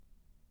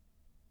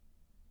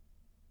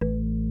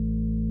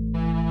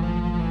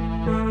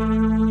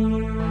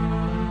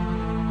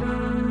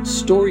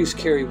stories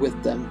carry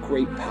with them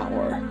great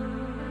power.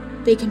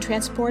 They can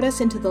transport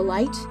us into the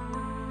light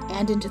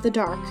and into the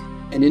dark.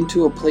 And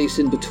into a place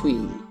in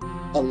between,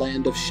 a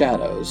land of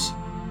shadows.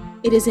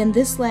 It is in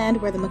this land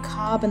where the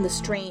macabre and the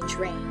strange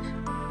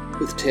reign.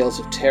 With tales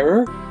of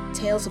terror,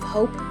 tales of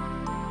hope,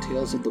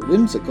 tales of the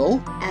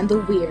whimsical, and the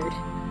weird.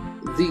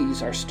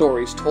 These are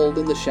stories told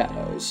in the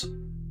shadows.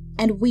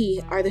 And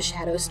we are the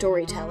shadow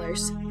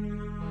storytellers.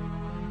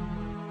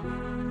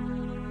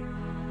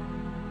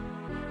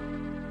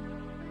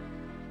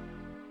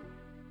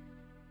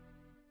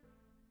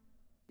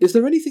 Is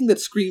there anything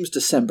that screams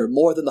December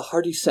more than the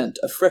hearty scent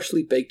of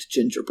freshly baked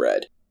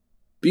gingerbread?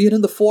 Be it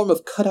in the form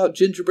of cut-out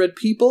gingerbread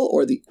people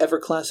or the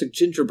ever-classic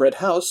gingerbread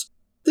house,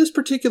 this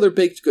particular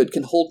baked good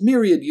can hold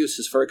myriad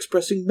uses for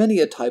expressing many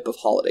a type of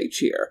holiday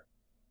cheer,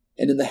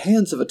 and in the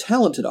hands of a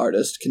talented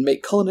artist can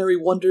make culinary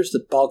wonders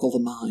that boggle the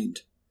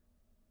mind.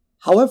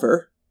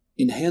 However,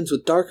 in hands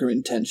with darker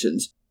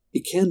intentions,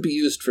 it can be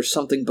used for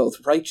something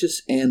both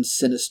righteous and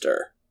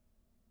sinister.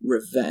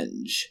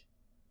 Revenge.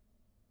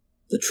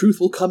 The truth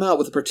will come out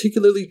with a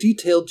particularly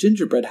detailed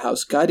gingerbread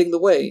house guiding the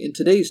way in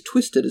today's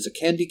twisted as a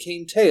candy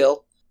cane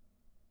tale,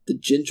 The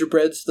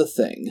Gingerbread's the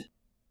Thing.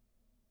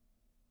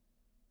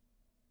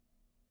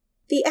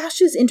 The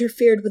ashes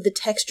interfered with the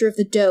texture of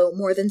the dough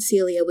more than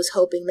Celia was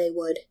hoping they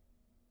would.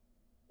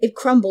 It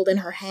crumbled in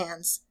her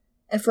hands,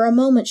 and for a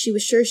moment she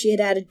was sure she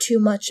had added too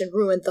much and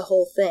ruined the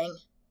whole thing.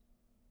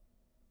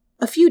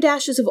 A few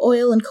dashes of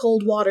oil and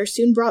cold water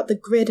soon brought the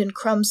grit and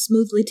crumbs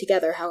smoothly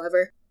together,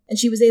 however, and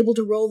she was able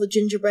to roll the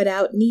gingerbread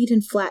out neat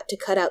and flat to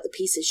cut out the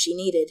pieces she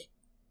needed.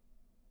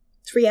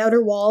 3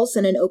 outer walls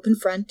and an open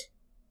front,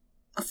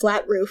 a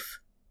flat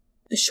roof,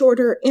 a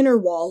shorter inner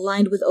wall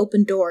lined with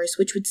open doors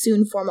which would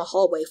soon form a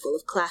hallway full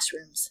of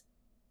classrooms.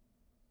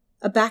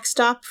 A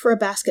backstop for a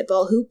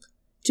basketball hoop,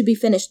 to be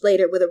finished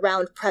later with a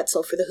round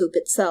pretzel for the hoop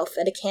itself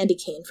and a candy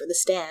cane for the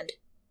stand.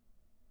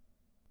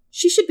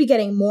 She should be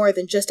getting more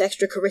than just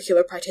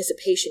extracurricular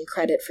participation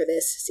credit for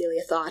this,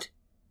 Celia thought.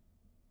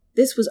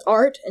 This was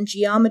art and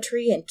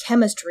geometry and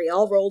chemistry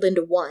all rolled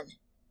into one.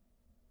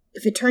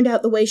 If it turned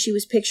out the way she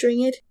was picturing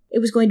it, it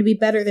was going to be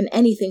better than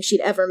anything she'd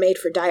ever made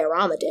for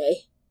Diorama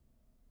Day.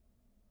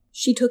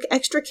 She took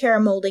extra care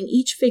molding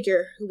each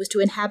figure who was to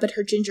inhabit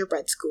her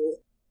gingerbread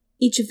school,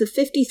 each of the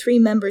 53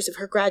 members of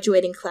her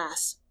graduating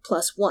class,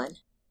 plus 1.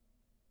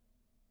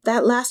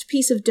 That last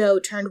piece of dough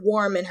turned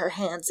warm in her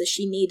hands as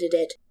she kneaded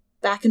it,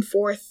 back and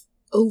forth,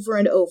 over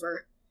and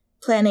over,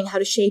 planning how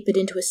to shape it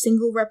into a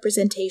single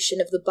representation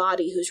of the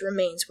body whose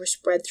remains were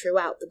spread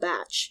throughout the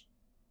batch.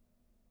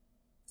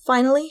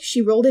 Finally,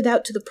 she rolled it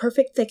out to the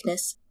perfect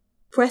thickness,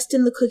 pressed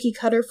in the cookie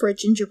cutter for a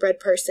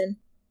gingerbread person,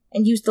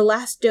 and used the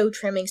last dough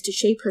trimmings to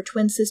shape her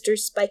twin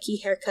sister's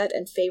spiky haircut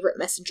and favorite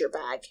messenger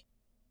bag.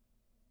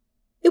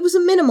 It was a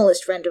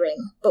minimalist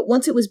rendering, but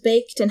once it was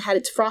baked and had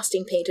its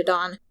frosting painted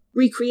on,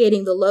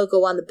 recreating the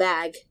logo on the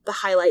bag,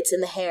 the highlights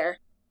in the hair,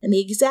 and the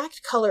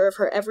exact color of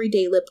her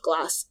everyday lip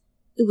gloss,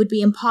 it would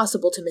be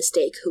impossible to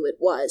mistake who it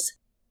was.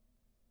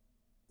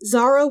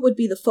 Zara would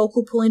be the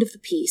focal point of the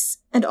piece,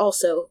 and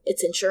also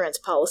its insurance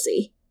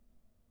policy.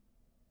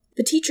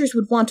 The teachers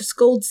would want to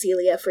scold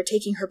Celia for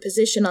taking her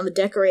position on the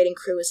decorating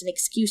crew as an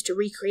excuse to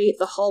recreate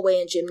the hallway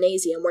and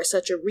gymnasium where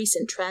such a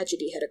recent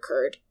tragedy had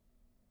occurred.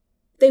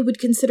 They would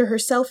consider her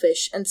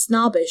selfish and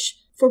snobbish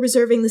for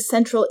reserving the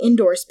central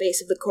indoor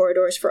space of the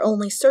corridors for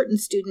only certain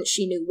students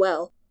she knew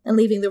well, and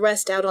leaving the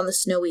rest out on the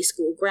snowy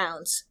school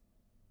grounds.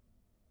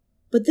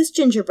 But this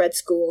gingerbread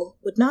school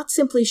would not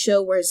simply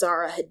show where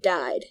Zara had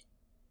died.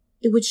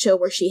 It would show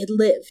where she had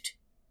lived,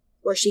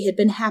 where she had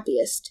been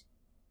happiest.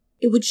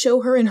 It would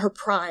show her in her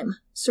prime,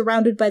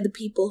 surrounded by the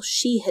people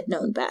she had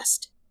known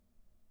best.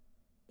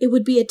 It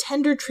would be a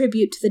tender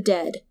tribute to the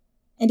dead,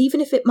 and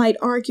even if it might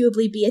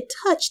arguably be a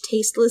touch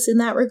tasteless in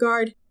that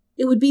regard,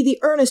 it would be the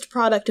earnest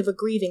product of a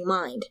grieving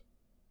mind.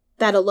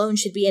 That alone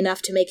should be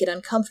enough to make it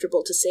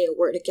uncomfortable to say a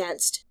word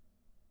against.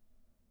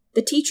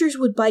 The teachers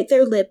would bite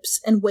their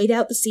lips and wait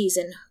out the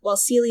season, while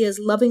Celia's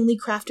lovingly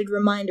crafted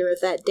reminder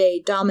of that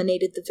day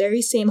dominated the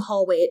very same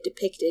hallway it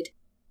depicted,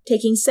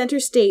 taking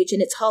center stage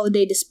in its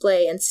holiday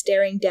display and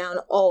staring down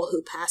all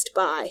who passed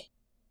by.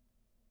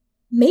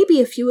 Maybe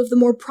a few of the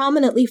more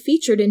prominently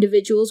featured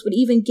individuals would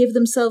even give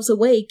themselves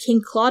away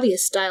King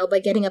Claudius style by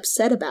getting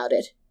upset about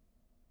it.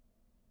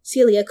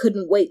 Celia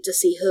couldn't wait to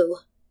see who.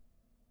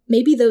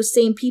 Maybe those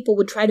same people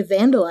would try to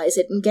vandalize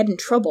it and get in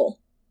trouble.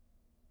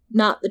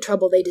 Not the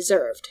trouble they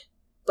deserved,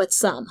 but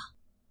some.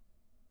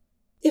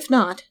 If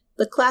not,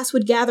 the class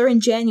would gather in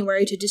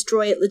January to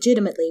destroy it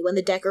legitimately when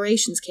the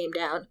decorations came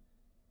down.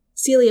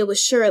 Celia was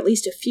sure at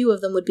least a few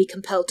of them would be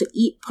compelled to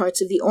eat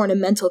parts of the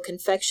ornamental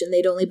confection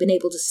they'd only been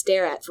able to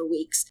stare at for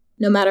weeks,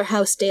 no matter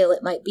how stale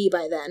it might be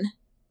by then.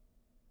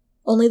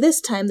 Only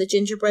this time the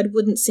gingerbread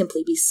wouldn't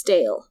simply be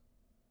stale.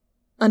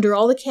 Under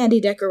all the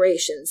candy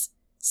decorations,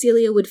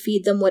 Celia would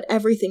feed them what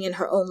everything in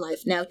her own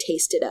life now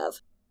tasted of.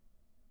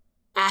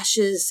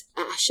 Ashes,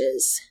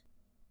 ashes.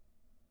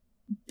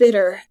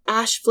 Bitter,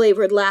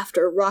 ash-flavored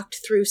laughter rocked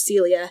through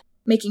Celia,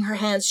 making her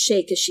hands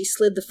shake as she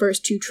slid the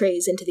first 2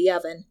 trays into the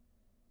oven.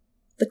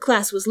 The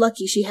class was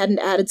lucky she hadn't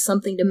added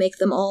something to make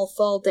them all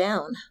fall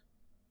down.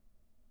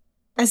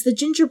 As the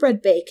gingerbread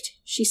baked,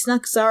 she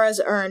snuck Zara's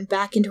urn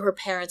back into her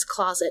parents'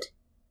 closet.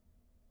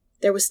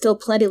 There was still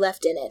plenty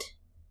left in it.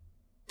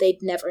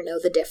 They'd never know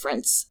the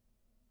difference.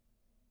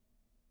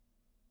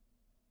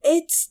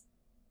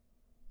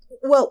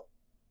 Well,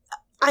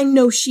 I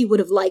know she would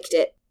have liked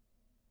it.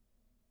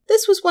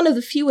 This was one of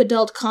the few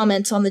adult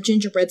comments on the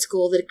gingerbread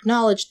school that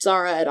acknowledged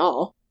Zara at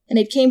all, and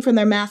it came from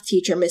their math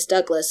teacher, Miss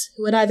Douglas,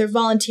 who had either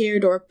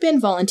volunteered or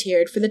been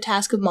volunteered for the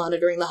task of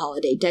monitoring the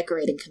holiday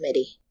decorating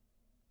committee.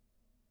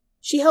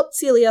 She helped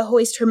Celia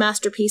hoist her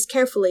masterpiece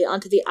carefully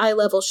onto the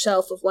eye-level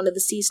shelf of one of the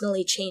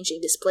seasonally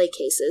changing display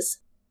cases.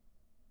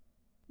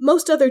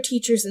 Most other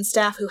teachers and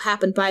staff who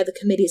happened by the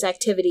committee's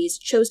activities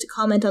chose to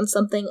comment on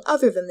something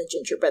other than the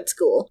gingerbread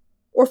school,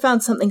 or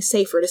found something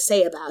safer to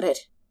say about it.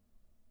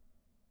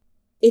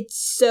 It's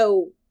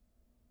so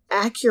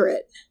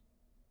accurate.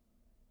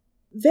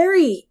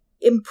 Very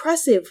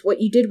impressive what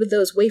you did with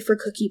those wafer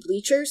cookie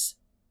bleachers.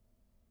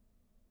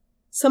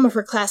 Some of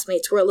her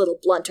classmates were a little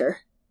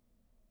blunter.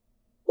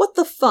 What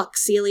the fuck,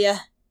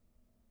 Celia?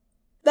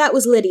 That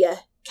was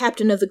Lydia,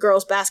 captain of the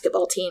girls'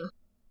 basketball team.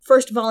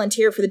 First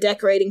volunteer for the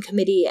decorating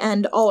committee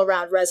and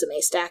all-around resume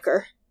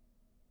stacker.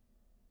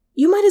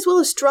 You might as well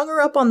have strung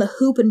her up on the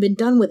hoop and been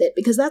done with it,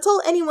 because that's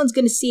all anyone's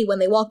going to see when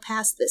they walk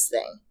past this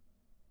thing.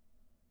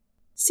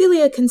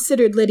 Celia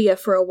considered Lydia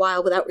for a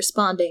while without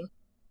responding,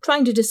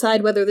 trying to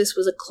decide whether this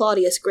was a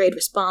Claudius-grade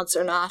response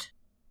or not.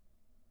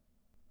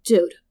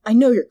 Dude, I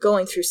know you're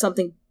going through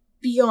something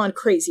beyond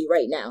crazy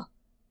right now.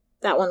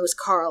 That one was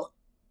Carl.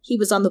 He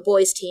was on the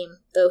boys' team,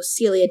 though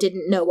Celia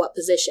didn't know what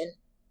position.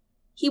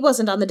 He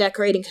wasn't on the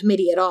decorating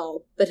committee at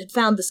all, but had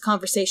found this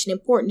conversation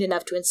important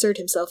enough to insert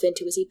himself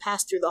into as he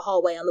passed through the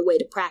hallway on the way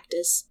to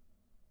practice.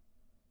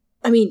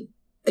 I mean,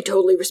 I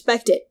totally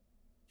respect it.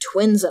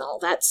 Twins and all,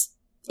 that's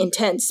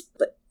intense,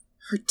 but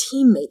her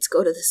teammates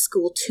go to this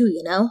school too,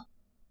 you know?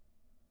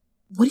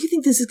 What do you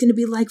think this is going to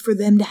be like for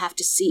them to have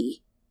to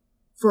see?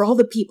 For all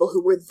the people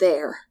who were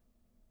there?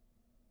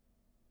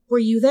 Were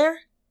you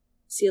there?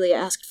 Celia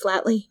asked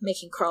flatly,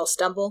 making Carl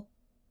stumble.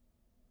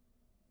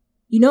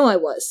 You know I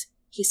was,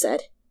 he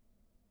said.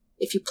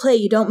 If you play,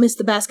 you don't miss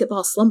the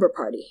basketball slumber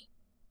party.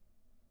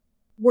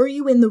 Were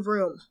you in the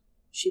room?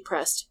 She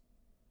pressed.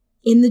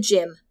 In the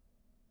gym.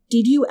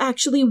 Did you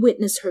actually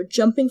witness her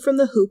jumping from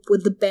the hoop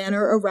with the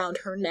banner around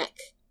her neck?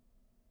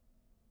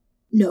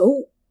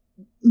 No,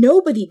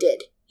 nobody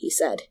did, he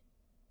said.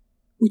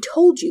 We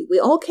told you, we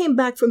all came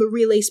back from the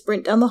relay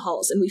sprint down the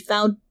halls and we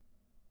found...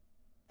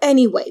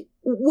 Anyway,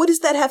 what does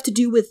that have to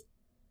do with...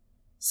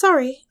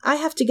 Sorry, I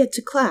have to get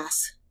to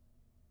class.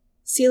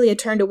 Celia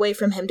turned away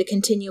from him to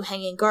continue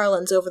hanging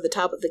garlands over the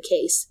top of the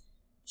case.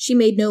 She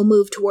made no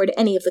move toward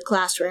any of the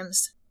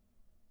classrooms.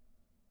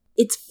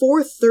 It's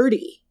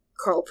 4:30,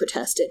 Carl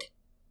protested.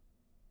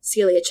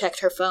 Celia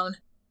checked her phone.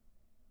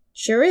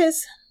 Sure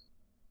is.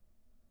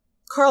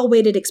 Carl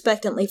waited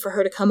expectantly for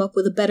her to come up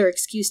with a better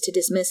excuse to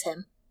dismiss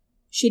him.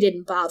 She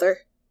didn't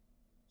bother.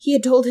 He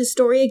had told his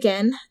story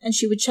again, and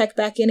she would check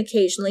back in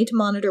occasionally to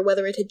monitor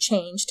whether it had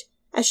changed,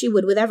 as she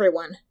would with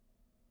everyone.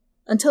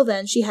 Until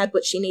then, she had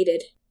what she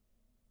needed.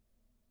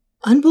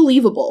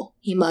 Unbelievable,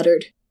 he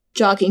muttered,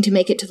 jogging to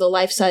make it to the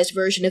life-sized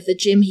version of the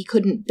gym he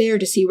couldn't bear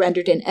to see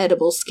rendered in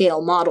edible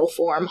scale model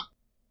form.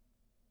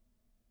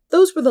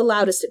 Those were the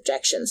loudest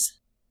objections,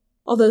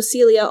 although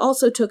Celia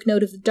also took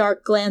note of the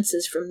dark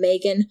glances from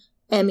Megan,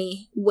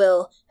 Emmy,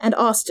 Will, and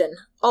Austin,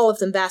 all of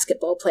them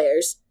basketball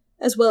players,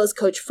 as well as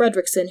Coach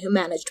Fredrickson, who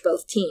managed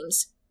both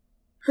teams.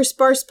 Her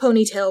sparse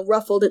ponytail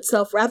ruffled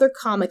itself rather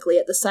comically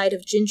at the sight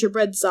of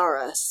gingerbread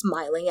Zara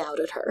smiling out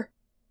at her.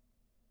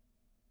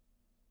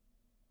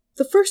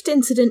 The first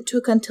incident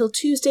took until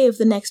Tuesday of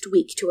the next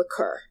week to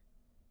occur.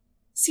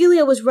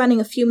 Celia was running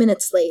a few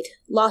minutes late,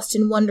 lost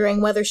in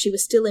wondering whether she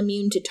was still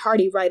immune to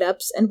tardy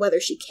write-ups and whether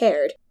she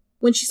cared,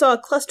 when she saw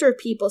a cluster of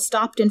people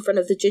stopped in front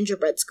of the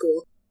gingerbread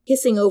school,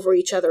 hissing over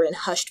each other in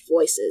hushed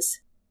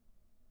voices.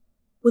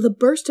 With a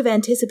burst of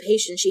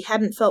anticipation she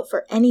hadn't felt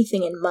for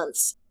anything in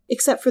months,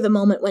 except for the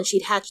moment when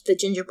she'd hatched the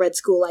gingerbread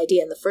school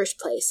idea in the first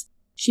place,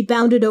 she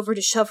bounded over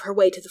to shove her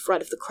way to the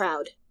front of the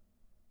crowd.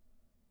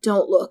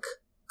 Don't look,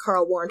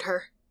 Carl warned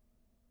her.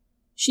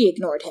 She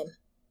ignored him.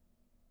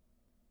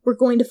 We're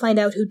going to find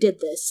out who did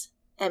this,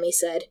 Emmy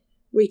said,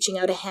 reaching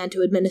out a hand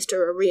to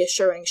administer a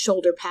reassuring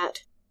shoulder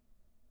pat.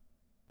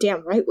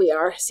 Damn right we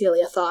are,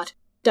 Celia thought,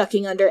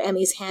 ducking under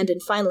Emmy's hand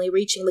and finally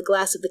reaching the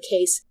glass of the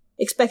case,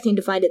 expecting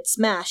to find it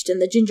smashed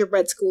and the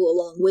gingerbread school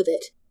along with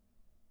it.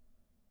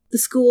 The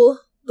school,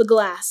 the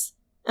glass,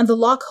 and the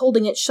lock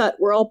holding it shut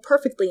were all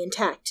perfectly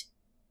intact.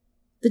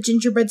 The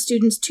gingerbread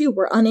students, too,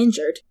 were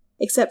uninjured,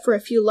 except for a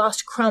few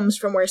lost crumbs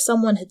from where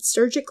someone had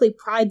surgically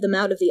pried them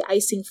out of the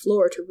icing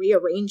floor to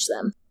rearrange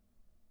them.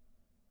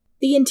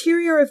 The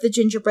interior of the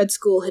gingerbread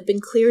school had been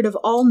cleared of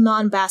all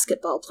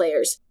non-basketball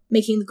players,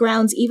 making the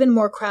grounds even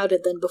more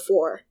crowded than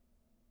before.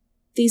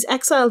 These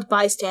exiled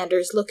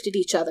bystanders looked at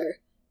each other,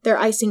 their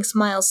icing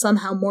smiles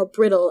somehow more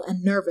brittle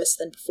and nervous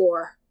than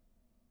before.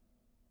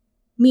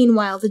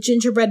 Meanwhile, the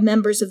gingerbread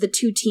members of the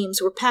two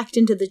teams were packed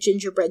into the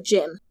gingerbread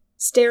gym,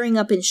 staring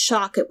up in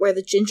shock at where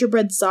the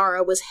gingerbread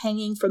Zara was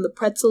hanging from the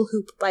pretzel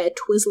hoop by a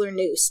Twizzler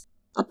noose,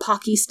 a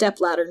pocky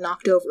stepladder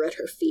knocked over at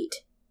her feet.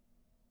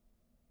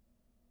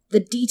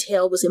 The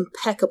detail was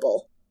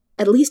impeccable,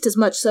 at least as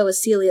much so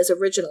as Celia's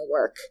original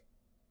work.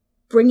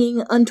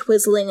 Bringing,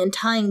 untwizzling, and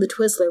tying the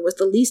Twizzler was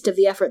the least of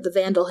the effort the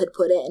vandal had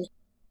put in.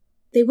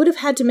 They would have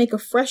had to make a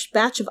fresh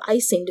batch of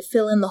icing to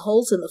fill in the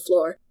holes in the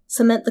floor,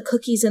 cement the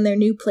cookies in their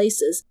new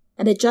places,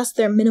 and adjust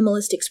their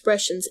minimalist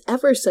expressions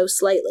ever so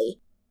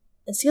slightly,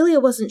 and Celia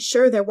wasn't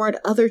sure there weren't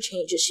other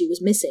changes she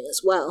was missing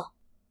as well.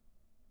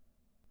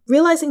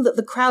 Realizing that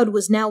the crowd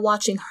was now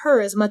watching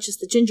her as much as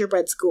the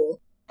gingerbread school,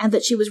 and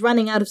that she was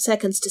running out of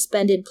seconds to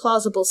spend in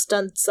plausible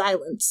stunned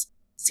silence,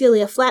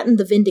 Celia flattened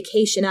the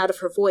vindication out of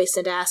her voice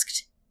and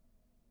asked,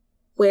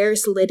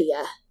 "Where's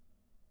Lydia?"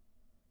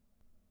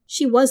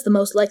 She was the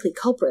most likely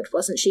culprit,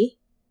 wasn't she?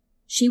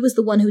 She was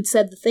the one who'd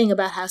said the thing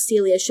about how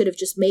Celia should have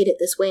just made it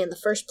this way in the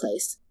first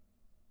place.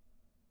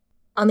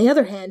 On the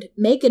other hand,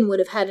 Megan would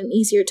have had an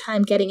easier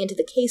time getting into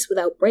the case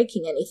without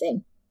breaking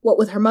anything, what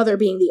with her mother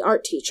being the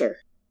art teacher.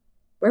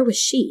 Where was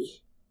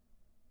she?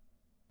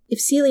 If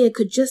Celia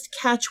could just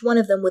catch one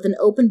of them with an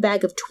open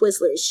bag of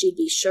Twizzlers, she'd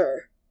be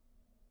sure.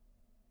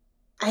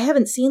 "I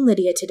haven't seen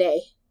Lydia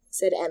today,"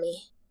 said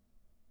Emmy.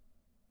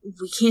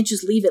 "We can't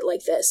just leave it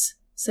like this,"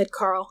 said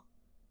Carl.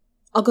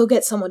 "I'll go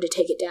get someone to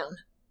take it down."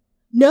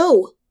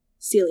 "No!"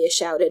 Celia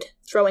shouted,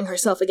 throwing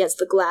herself against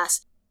the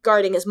glass,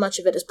 guarding as much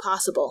of it as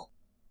possible.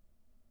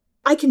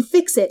 "I can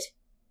fix it!"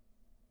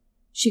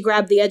 She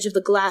grabbed the edge of the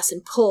glass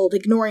and pulled,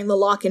 ignoring the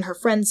lock in her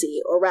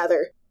frenzy, or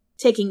rather,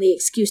 taking the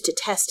excuse to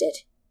test it.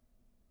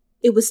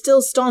 It was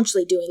still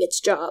staunchly doing its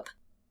job.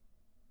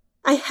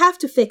 "I have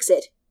to fix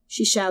it,"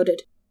 she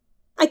shouted.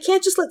 "I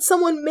can't just let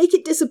someone make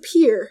it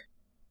disappear."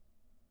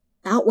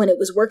 Not when it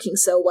was working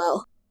so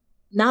well.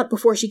 Not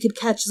before she could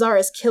catch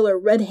Zara's killer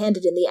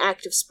red-handed in the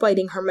act of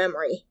spiting her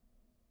memory.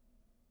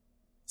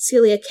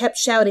 Celia kept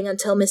shouting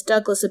until Miss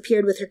Douglas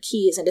appeared with her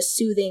keys and a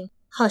soothing,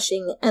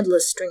 hushing,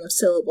 endless string of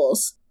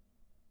syllables.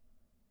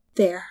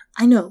 "There,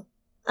 I know,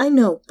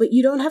 but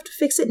you don't have to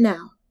fix it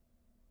now.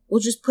 We'll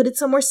just put it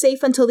somewhere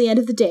safe until the end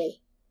of the day.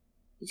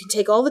 You can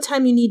take all the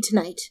time you need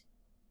tonight.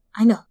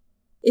 I know,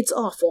 it's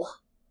awful.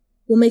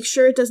 We'll make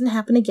sure it doesn't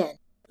happen again,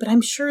 but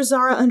I'm sure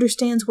Zara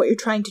understands what you're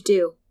trying to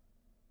do.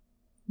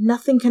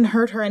 Nothing can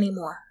hurt her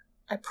anymore,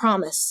 I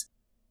promise."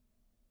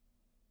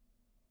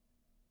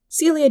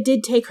 Celia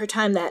did take her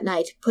time that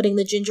night, putting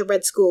the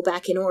gingerbread school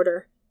back in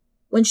order.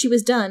 When she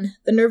was done,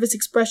 the nervous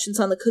expressions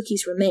on the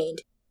cookies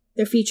remained.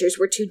 Their features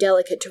were too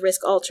delicate to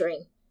risk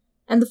altering,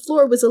 and the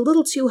floor was a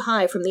little too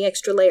high from the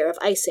extra layer of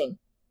icing,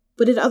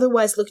 but it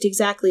otherwise looked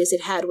exactly as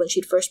it had when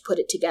she'd first put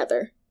it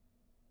together.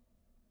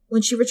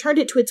 When she returned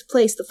it to its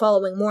place the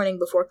following morning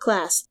before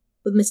class,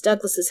 with Miss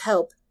Douglas's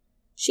help,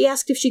 she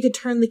asked if she could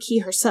turn the key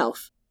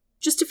herself,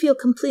 just to feel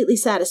completely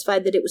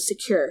satisfied that it was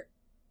secure,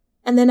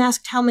 and then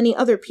asked how many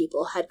other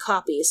people had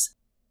copies.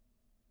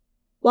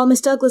 While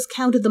Miss Douglas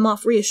counted them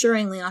off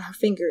reassuringly on her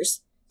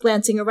fingers,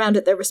 glancing around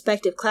at their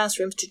respective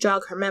classrooms to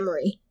jog her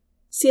memory,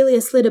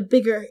 Celia slid a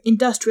bigger,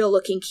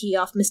 industrial-looking key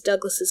off Miss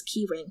Douglas's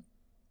keyring,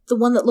 the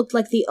one that looked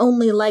like the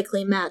only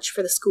likely match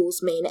for the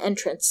school's main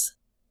entrance.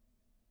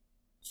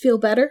 "Feel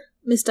better?"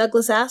 Miss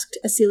Douglas asked,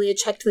 as Celia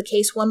checked the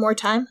case one more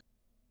time.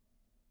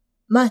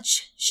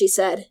 "Much," she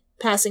said,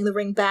 passing the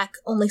ring back,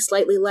 only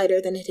slightly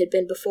lighter than it had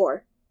been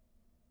before.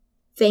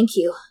 "Thank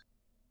you."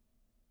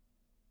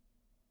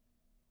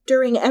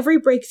 During every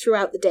break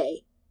throughout the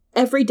day,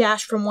 every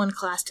dash from one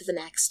class to the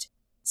next,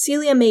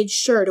 Celia made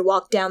sure to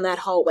walk down that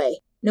hallway,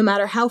 no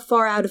matter how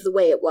far out of the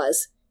way it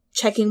was,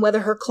 checking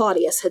whether her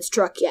Claudius had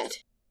struck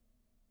yet.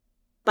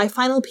 By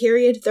final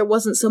period, there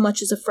wasn't so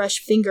much as a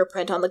fresh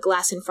fingerprint on the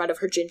glass in front of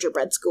her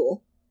gingerbread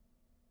school.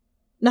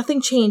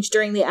 Nothing changed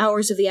during the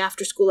hours of the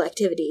after-school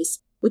activities,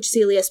 which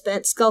Celia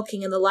spent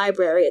skulking in the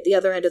library at the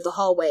other end of the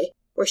hallway,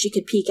 where she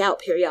could peek out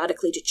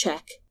periodically to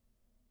check.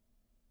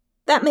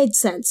 That made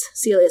sense,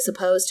 Celia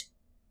supposed.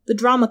 The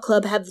drama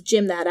club had the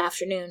gym that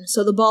afternoon,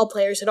 so the ball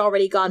players had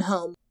already gone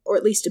home, or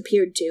at least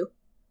appeared to.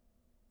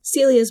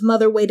 Celia's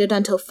mother waited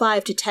until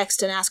 5 to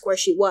text and ask where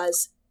she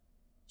was.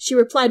 She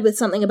replied with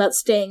something about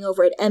staying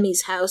over at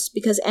Emmy's house,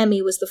 because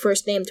Emmy was the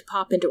first name to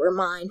pop into her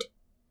mind.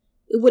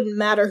 It wouldn't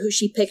matter who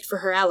she picked for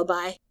her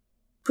alibi.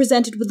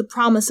 Presented with the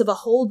promise of a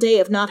whole day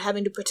of not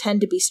having to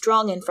pretend to be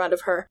strong in front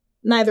of her,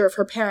 neither of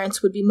her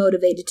parents would be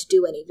motivated to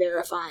do any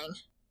verifying.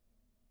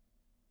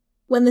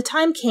 When the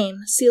time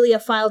came, Celia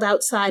filed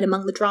outside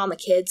among the drama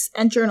kids,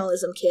 and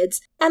journalism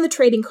kids, and the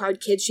trading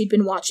card kids she'd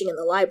been watching in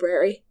the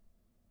library.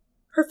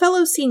 Her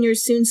fellow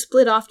seniors soon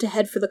split off to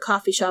head for the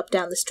coffee shop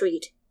down the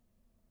street.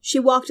 She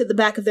walked at the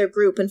back of their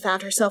group and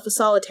found herself a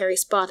solitary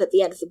spot at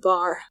the end of the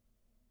bar.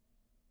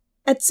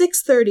 At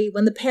 6:30,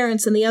 when the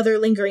parents and the other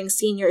lingering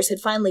seniors had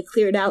finally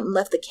cleared out and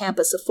left the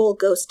campus a full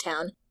ghost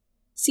town,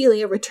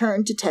 Celia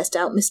returned to test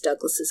out Miss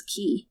Douglas's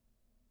key.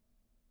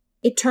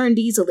 It turned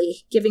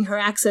easily, giving her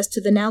access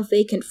to the now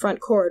vacant front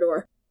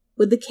corridor,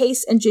 with the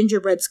case and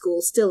gingerbread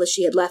school still as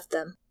she had left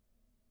them.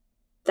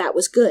 That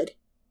was good.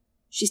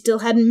 She still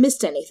hadn't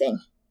missed anything.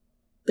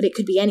 But it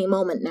could be any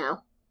moment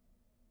now.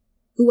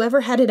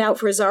 Whoever had it out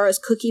for Zara's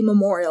cookie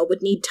memorial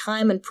would need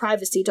time and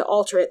privacy to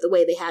alter it the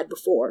way they had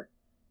before.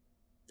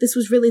 This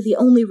was really the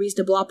only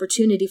reasonable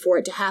opportunity for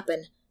it to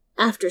happen,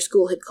 after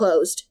school had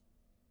closed.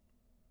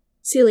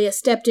 Celia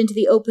stepped into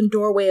the open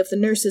doorway of the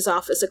nurse's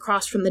office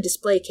across from the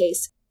display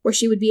case, where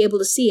she would be able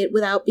to see it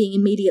without being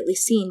immediately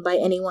seen by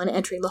anyone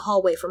entering the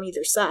hallway from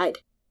either side.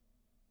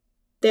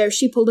 There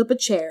she pulled up a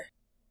chair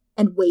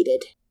and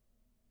waited.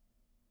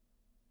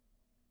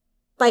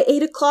 By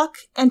 8 o'clock,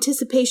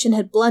 anticipation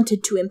had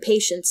blunted to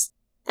impatience,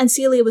 and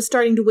Celia was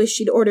starting to wish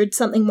she'd ordered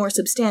something more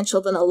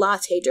substantial than a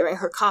latte during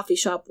her coffee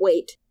shop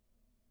wait.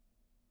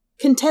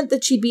 Content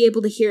that she'd be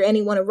able to hear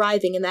anyone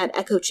arriving in that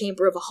echo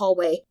chamber of a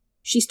hallway,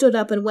 she stood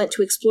up and went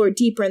to explore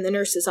deeper in the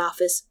nurse's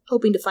office,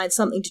 hoping to find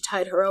something to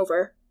tide her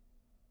over.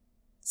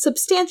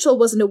 Substantial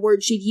wasn't a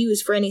word she'd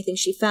use for anything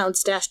she found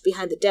stashed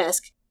behind the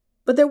desk,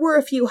 but there were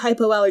a few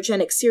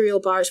hypoallergenic cereal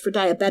bars for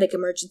diabetic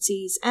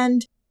emergencies,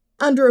 and,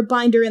 under a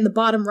binder in the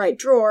bottom right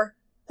drawer,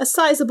 a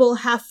sizable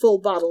half-full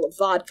bottle of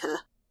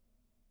vodka.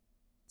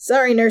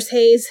 "Sorry, Nurse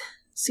Hayes,"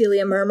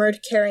 Celia murmured,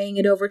 carrying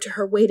it over to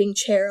her waiting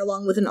chair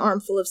along with an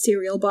armful of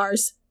cereal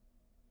bars.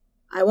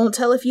 "I won't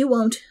tell if you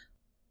won't."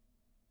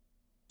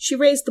 She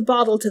raised the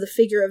bottle to the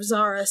figure of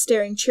Zara,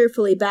 staring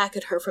cheerfully back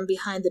at her from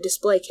behind the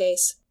display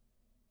case.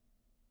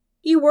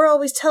 "You were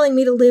always telling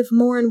me to live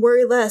more and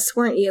worry less,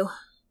 weren't you?"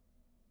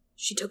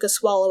 She took a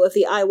swallow of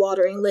the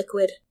eye-watering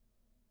liquid.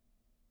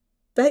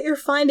 "Bet you're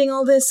finding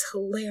all this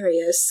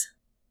hilarious."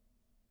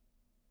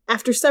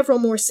 After several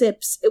more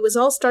sips, it was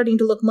all starting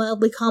to look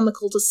mildly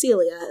comical to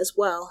Celia as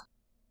well.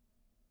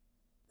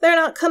 "They're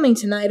not coming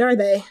tonight, are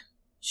they?"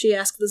 she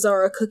asked the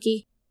Zara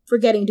cookie,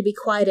 forgetting to be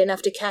quiet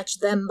enough to catch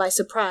them by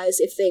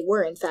surprise if they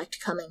were in fact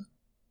coming.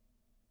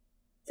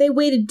 "They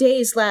waited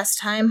days last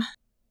time.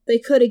 They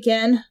could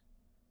again.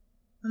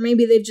 Or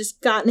maybe they've just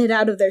gotten it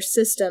out of their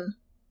system."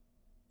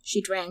 She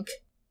drank.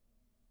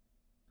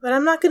 "But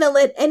I'm not going to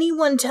let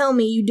anyone tell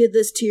me you did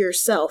this to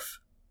yourself,"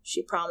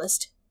 she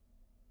promised.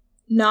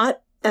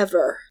 "Not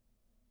ever."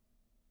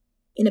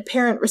 In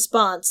apparent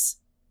response,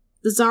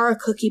 the Zara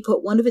cookie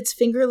put one of its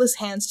fingerless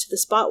hands to the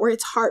spot where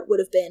its heart would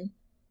have been,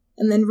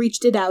 and then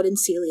reached it out in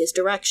Celia's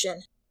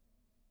direction.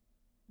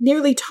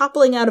 Nearly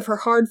toppling out of her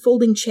hard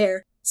folding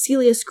chair,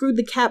 Celia screwed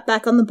the cap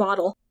back on the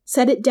bottle,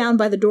 set it down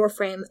by the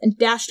doorframe, and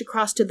dashed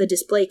across to the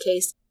display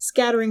case,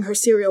 scattering her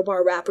cereal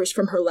bar wrappers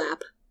from her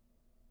lap.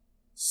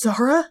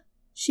 "Zara?"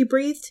 she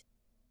breathed,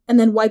 and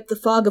then wiped the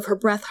fog of her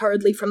breath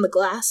hurriedly from the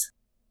glass.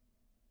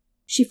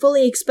 She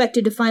fully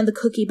expected to find the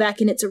cookie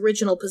back in its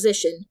original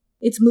position,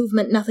 its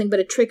movement nothing but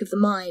a trick of the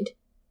mind,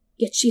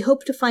 yet she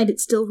hoped to find it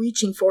still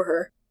reaching for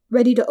her,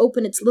 ready to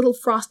open its little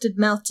frosted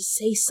mouth to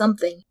say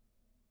something,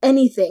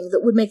 anything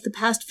that would make the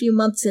past few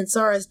months since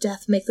Zara's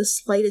death make the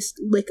slightest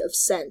lick of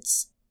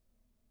sense.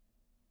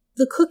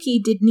 The cookie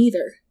did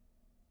neither.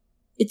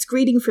 Its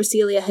greeting for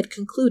Celia had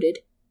concluded,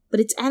 but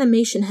its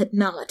animation had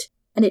not,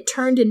 and it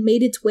turned and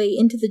made its way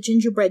into the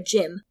gingerbread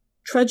gym,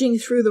 trudging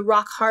through the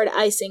rock-hard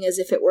icing as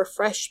if it were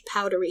fresh,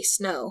 powdery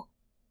snow.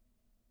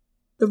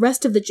 The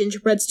rest of the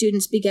gingerbread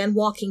students began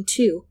walking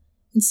too,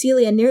 and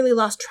Celia nearly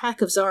lost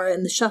track of Zara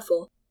in the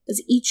shuffle,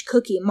 as each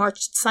cookie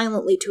marched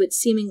silently to its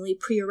seemingly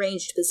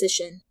prearranged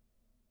position.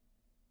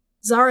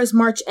 Zara's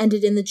march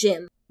ended in the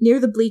gym, near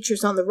the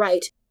bleachers on the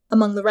right,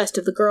 among the rest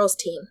of the girls'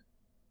 team.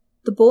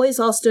 The boys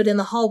all stood in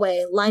the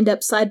hallway, lined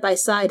up side by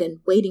side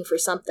and waiting for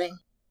something.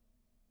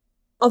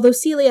 Although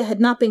Celia had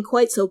not been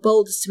quite so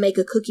bold as to make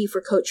a cookie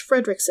for Coach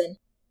Fredrickson,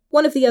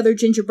 one of the other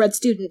gingerbread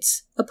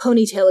students, a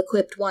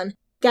ponytail-equipped one,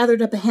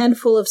 gathered up a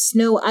handful of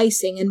snow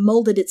icing and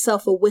molded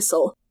itself a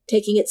whistle,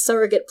 taking its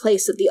surrogate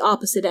place at the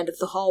opposite end of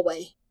the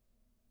hallway.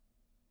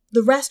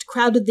 The rest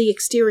crowded the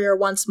exterior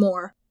once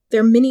more,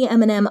 their mini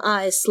M&M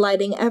eyes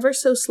sliding ever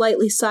so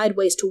slightly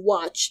sideways to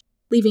watch,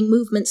 leaving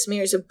movement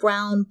smears of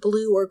brown,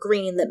 blue, or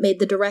green that made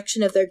the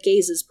direction of their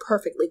gazes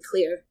perfectly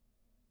clear.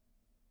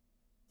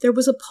 There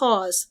was a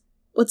pause,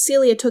 what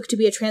Celia took to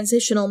be a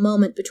transitional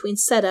moment between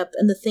setup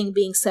and the thing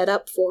being set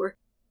up for,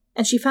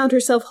 and she found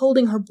herself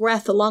holding her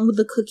breath along with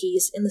the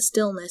cookies in the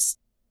stillness,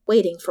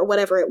 waiting for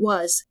whatever it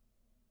was.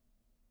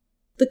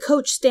 The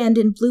coach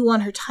stand-in blew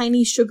on her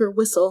tiny sugar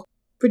whistle,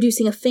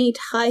 producing a faint,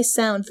 high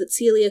sound that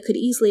Celia could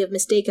easily have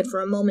mistaken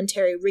for a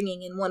momentary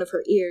ringing in one of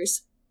her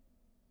ears.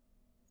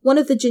 One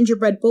of the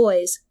gingerbread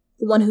boys,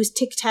 the one whose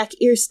tic-tac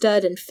ear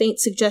stud and faint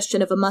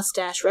suggestion of a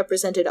mustache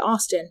represented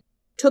Austin,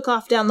 took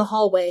off down the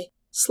hallway,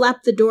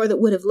 slapped the door that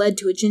would have led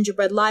to a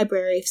gingerbread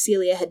library if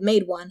Celia had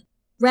made one,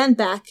 ran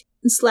back,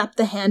 and slapped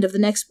the hand of the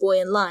next boy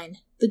in line,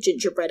 the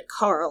gingerbread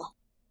Carl.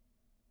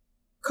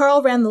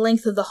 Carl ran the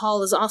length of the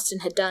hall as Austin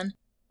had done,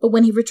 but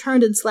when he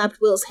returned and slapped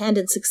Will's hand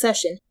in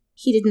succession,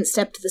 he didn't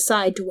step to the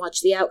side to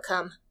watch the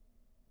outcome.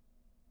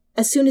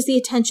 As soon as the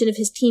attention of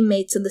his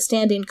teammates and the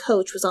stand-in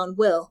coach was on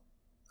Will,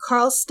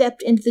 Carl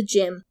stepped into the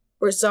gym,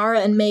 where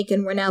Zara and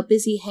Megan were now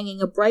busy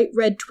hanging a bright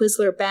red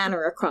Twizzler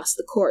banner across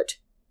the court.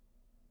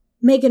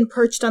 Megan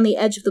perched on the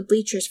edge of the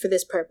bleachers for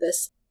this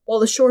purpose, while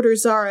the shorter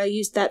Zara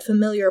used that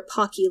familiar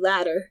pocky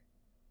ladder.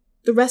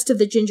 The rest of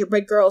the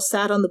gingerbread girls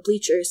sat on the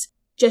bleachers,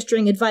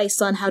 gesturing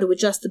advice on how to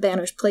adjust the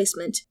banner's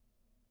placement.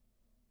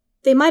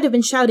 They might have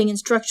been shouting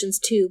instructions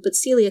too, but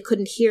Celia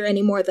couldn't hear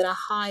any more than a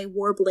high,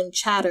 warbling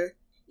chatter,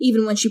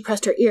 even when she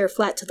pressed her ear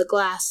flat to the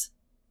glass.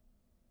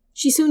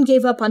 She soon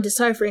gave up on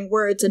deciphering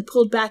words and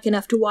pulled back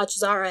enough to watch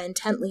Zara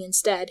intently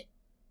instead.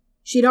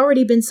 She'd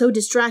already been so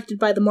distracted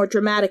by the more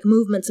dramatic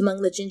movements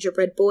among the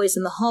gingerbread boys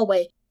in the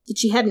hallway that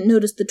she hadn't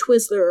noticed the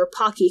Twizzler or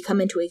Pocky come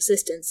into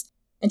existence,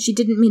 and she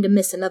didn't mean to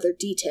miss another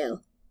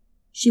detail.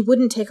 She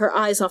wouldn't take her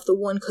eyes off the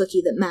one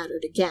cookie that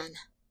mattered again.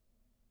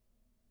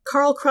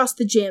 Carl crossed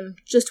the gym,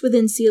 just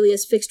within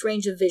Celia's fixed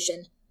range of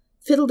vision,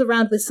 fiddled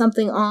around with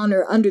something on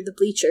or under the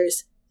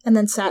bleachers, and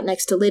then sat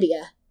next to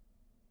Lydia.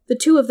 The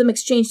two of them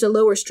exchanged a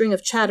lower string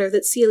of chatter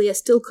that Celia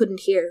still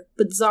couldn't hear,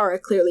 but Zara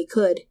clearly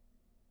could.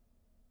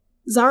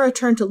 Zara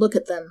turned to look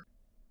at them.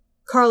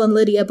 Carl and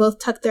Lydia both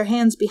tucked their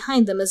hands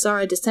behind them as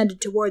Zara descended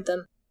toward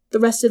them, the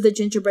rest of the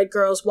gingerbread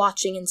girls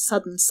watching in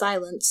sudden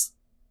silence.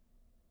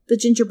 The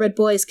gingerbread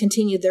boys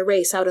continued their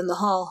race out in the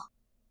hall.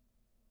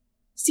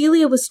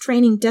 Celia was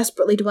straining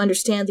desperately to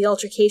understand the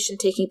altercation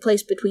taking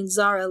place between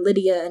Zara,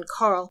 Lydia, and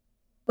Carl,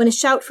 when a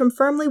shout from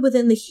firmly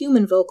within the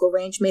human vocal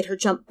range made her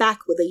jump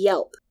back with a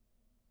yelp.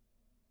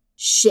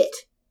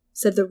 "Shit,"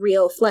 said the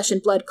real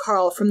flesh-and-blood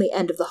Carl from the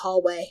end of the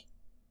hallway.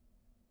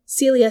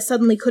 Celia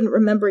suddenly couldn't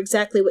remember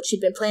exactly what she'd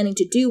been planning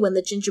to do when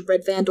the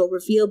gingerbread vandal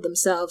revealed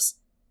themselves.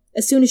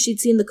 As soon as she'd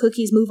seen the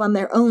cookies move on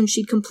their own,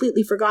 she'd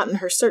completely forgotten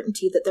her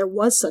certainty that there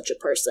was such a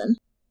person.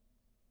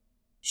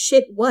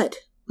 "Shit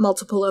what?"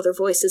 multiple other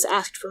voices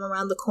asked from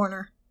around the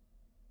corner.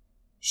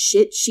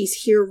 "Shit,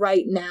 she's here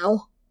right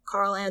now,"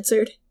 Carl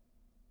answered.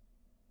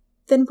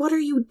 "Then what are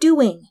you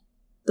doing?"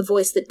 The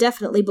voice that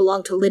definitely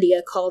belonged to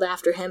Lydia called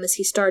after him as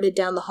he started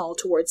down the hall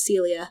towards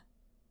Celia.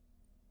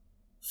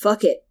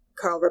 "Fuck it,"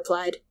 Carl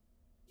replied.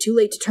 "Too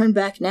late to turn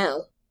back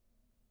now."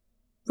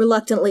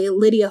 Reluctantly,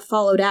 Lydia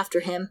followed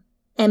after him,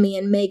 Emmy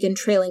and Megan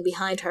trailing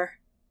behind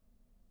her.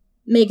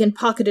 Megan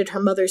pocketed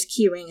her mother's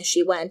keyring as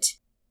she went.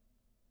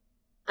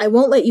 "I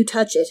won't let you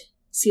touch it,"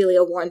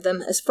 Celia warned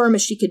them, as firm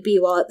as she could be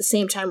while at the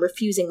same time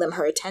refusing them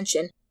her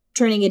attention,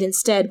 turning it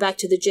instead back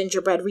to the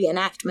gingerbread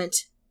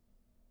reenactment.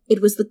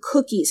 It was the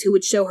cookies who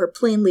would show her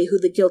plainly who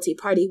the guilty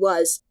party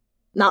was,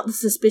 not the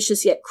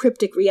suspicious yet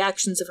cryptic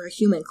reactions of her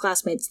human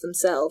classmates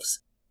themselves.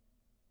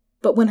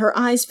 But when her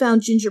eyes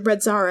found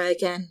Gingerbread Zara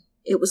again,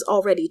 it was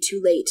already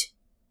too late.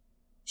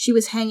 She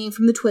was hanging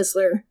from the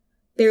Twizzler,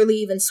 barely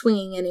even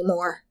swinging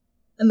anymore,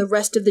 and the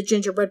rest of the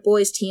Gingerbread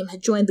Boys team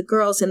had joined the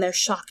girls in their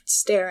shocked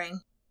staring.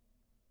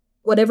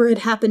 Whatever had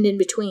happened in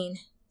between,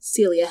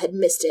 Celia had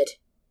missed it.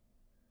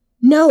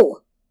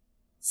 "No!"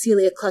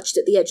 Celia clutched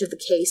at the edge of the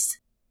case.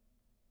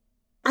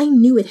 "I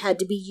knew it had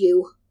to be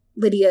you,"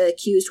 Lydia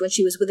accused when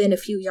she was within a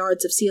few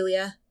yards of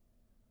Celia.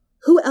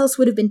 "Who else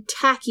would have been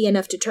tacky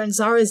enough to turn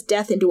Zara's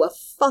death into a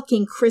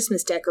fucking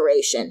Christmas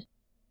decoration?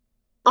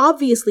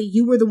 Obviously,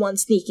 you were the one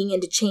sneaking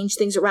in to change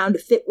things around to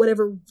fit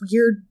whatever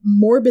weird,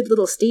 morbid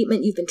little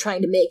statement you've been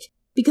trying to make,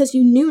 because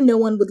you knew no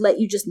one would let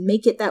you just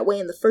make it that way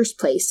in the first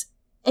place,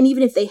 and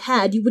even if they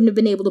had, you wouldn't have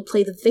been able to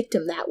play the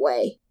victim that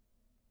way."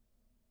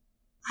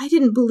 "I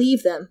didn't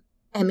believe them,"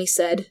 Emmy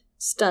said,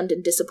 stunned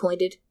and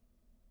disappointed.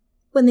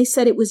 "When they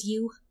said it was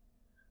you,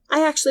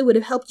 I actually would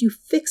have helped you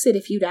fix it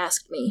if you'd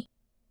asked me."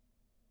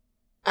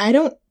 "I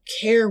don't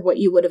care what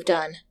you would have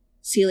done,"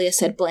 Celia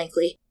said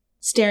blankly,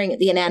 staring at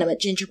the inanimate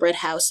gingerbread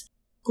house,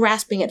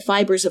 grasping at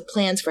fibers of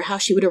plans for how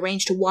she would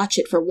arrange to watch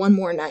it for one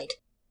more night,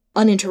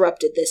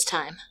 uninterrupted this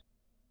time.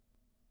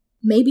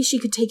 Maybe she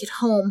could take it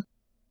home.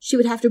 She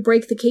would have to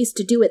break the case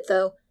to do it,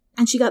 though,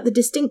 and she got the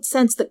distinct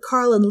sense that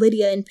Carl and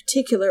Lydia in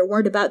particular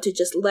weren't about to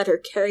just let her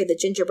carry the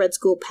gingerbread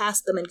school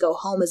past them and go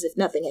home as if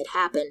nothing had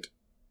happened.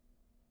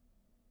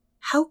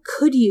 "How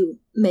could you?"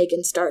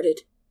 Megan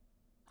started.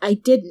 "I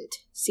didn't,"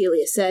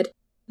 Celia said,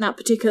 not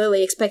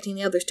particularly expecting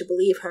the others to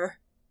believe her.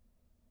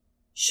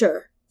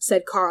 "Sure,"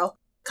 said Carl,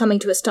 coming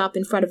to a stop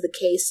in front of the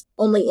case,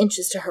 only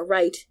inches to her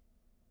right.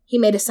 He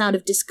made a sound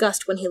of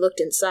disgust when he looked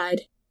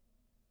inside.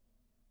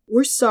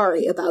 "We're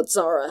sorry about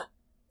Zara,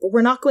 but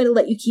we're not going to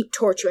let you keep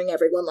torturing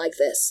everyone like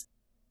this."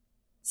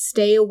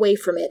 "Stay away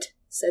from it,"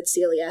 said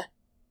Celia.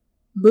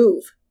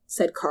 "Move,"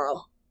 said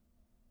Carl.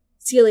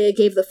 Celia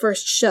gave the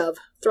first shove,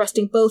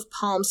 thrusting both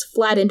palms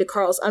flat into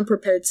Carl's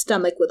unprepared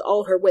stomach with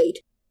all her weight,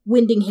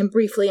 winding him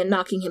briefly and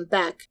knocking him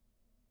back.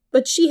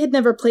 But she had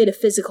never played a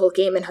physical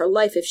game in her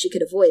life if she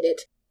could avoid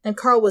it, and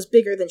Carl was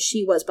bigger than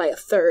she was by a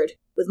third,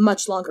 with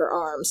much longer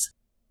arms.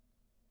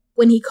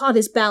 When he caught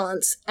his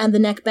balance, and the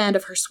neckband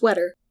of her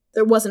sweater,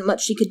 there wasn't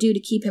much she could do to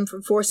keep him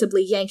from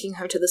forcibly yanking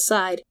her to the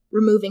side,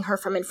 removing her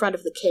from in front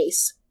of the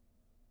case.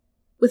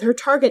 With her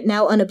target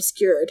now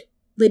unobscured,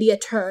 Lydia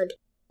turned,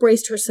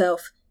 braced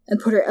herself, and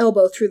put her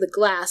elbow through the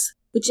glass,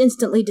 which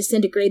instantly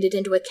disintegrated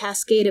into a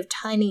cascade of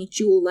tiny,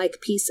 jewel-like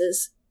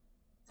pieces.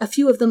 A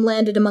few of them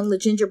landed among the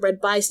gingerbread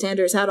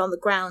bystanders out on the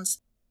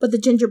grounds, but the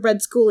gingerbread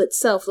school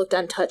itself looked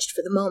untouched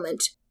for the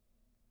moment.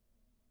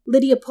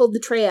 Lydia pulled the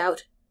tray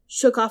out,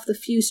 shook off the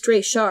few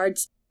stray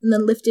shards, and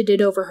then lifted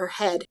it over her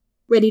head,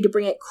 ready to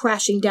bring it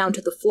crashing down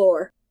to the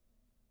floor.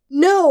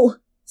 "No!"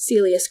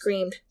 Celia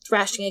screamed,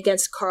 thrashing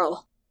against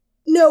Carl.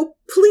 "No,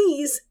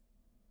 please!"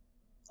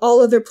 All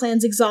other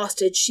plans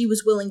exhausted, she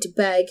was willing to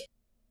beg.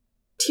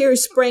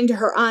 Tears sprang to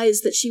her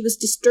eyes that she was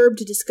disturbed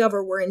to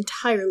discover were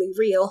entirely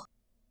real.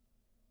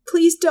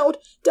 "Please don't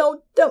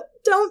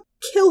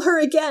kill her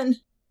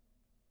again!"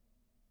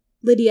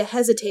 Lydia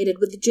hesitated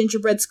with the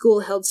gingerbread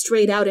school held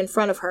straight out in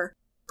front of her,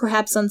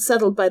 perhaps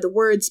unsettled by the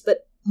words,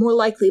 but more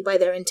likely by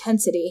their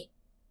intensity.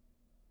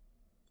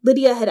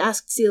 Lydia had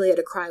asked Celia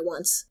to cry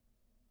once.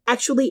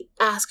 Actually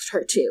asked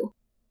her to.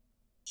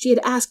 She had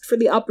asked for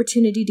the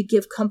opportunity to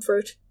give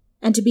comfort,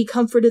 and to be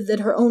comforted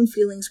that her own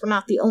feelings were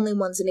not the only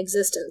ones in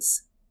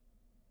existence.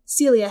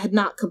 Celia had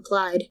not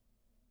complied.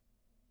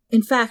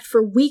 In fact,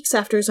 for weeks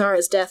after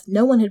Zara's death,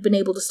 no one had been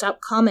able to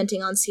stop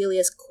commenting on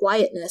Celia's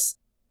quietness,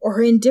 or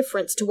her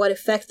indifference to what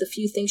effect the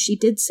few things she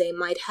did say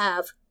might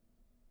have.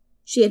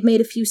 She had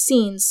made a few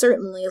scenes,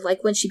 certainly,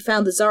 like when she'd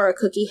found the Zara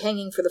cookie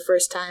hanging for the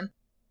first time,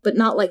 but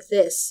not like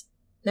this.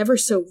 Never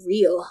so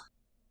real.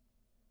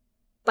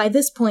 By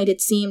this point,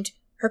 it seemed,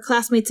 her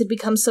classmates had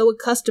become so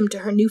accustomed to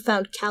her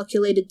newfound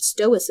calculated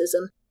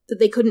stoicism that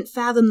they couldn't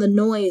fathom the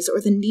noise or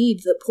the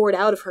need that poured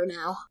out of her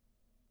now.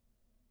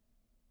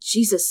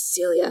 "Jesus,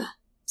 Celia,"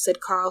 said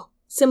Carl,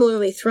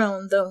 similarly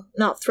thrown, though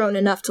not thrown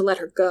enough to let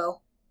her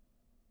go.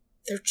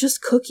 "They're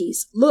just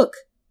cookies. Look."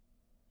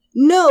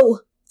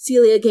 "No!"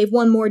 Celia gave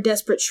one more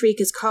desperate shriek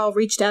as Carl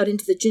reached out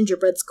into the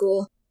gingerbread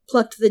school,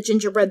 plucked the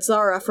gingerbread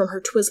Zara from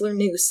her Twizzler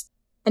noose,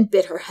 and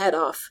bit her head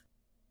off.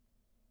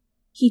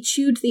 He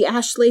chewed the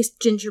ash-laced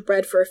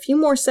gingerbread for a few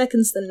more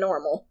seconds than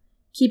normal,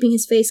 keeping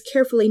his face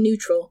carefully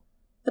neutral,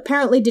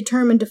 apparently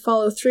determined to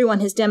follow through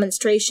on his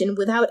demonstration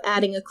without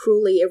adding a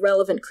cruelly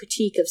irrelevant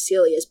critique of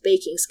Celia's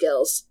baking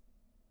skills.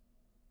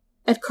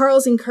 At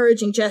Carl's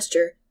encouraging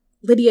gesture,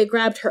 Lydia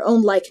grabbed her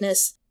own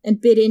likeness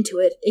and bit into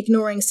it,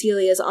 ignoring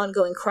Celia's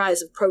ongoing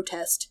cries of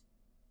protest.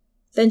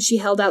 Then she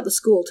held out the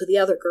school to the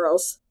other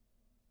girls.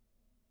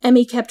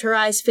 Emmy kept her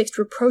eyes fixed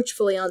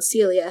reproachfully on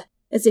Celia,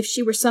 as if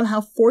she were somehow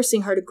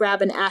forcing her to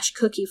grab an ash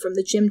cookie from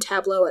the gym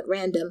tableau at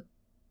random.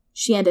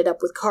 She ended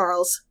up with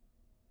Carl's.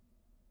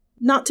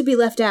 Not to be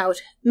left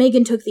out,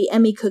 Megan took the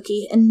Emmy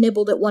cookie and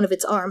nibbled at one of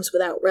its arms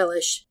without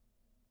relish.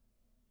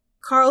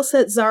 Carl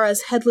set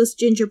Zara's headless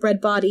gingerbread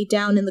body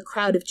down in the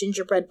crowd of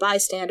gingerbread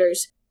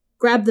bystanders,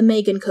 grabbed the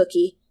Megan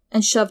cookie,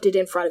 and shoved it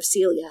in front of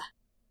Celia.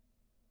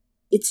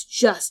 "It's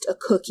just a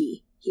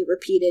cookie," he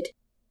repeated.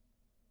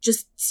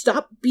 "Just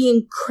stop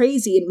being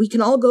crazy and we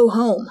can all go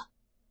home."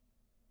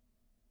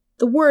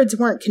 The words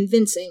weren't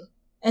convincing,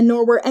 and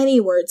nor were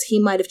any words he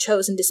might have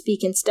chosen to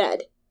speak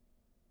instead.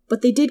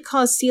 But they did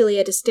cause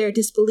Celia to stare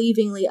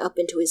disbelievingly up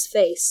into his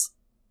face.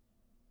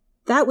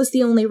 That was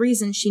the only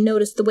reason she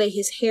noticed the way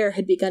his hair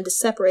had begun to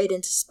separate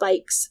into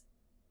spikes.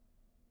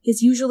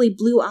 His usually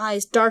blue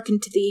eyes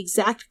darkened to the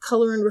exact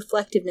color and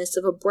reflectiveness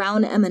of a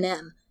brown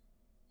M&M,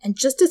 and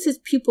just as his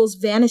pupils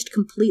vanished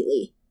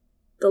completely,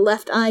 the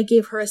left eye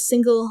gave her a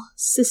single,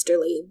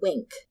 sisterly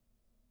wink.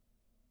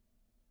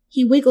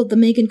 He wiggled the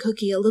Megan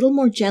cookie a little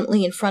more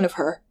gently in front of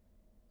her,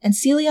 and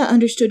Celia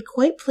understood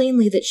quite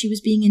plainly that she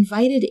was being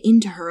invited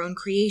into her own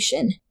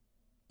creation,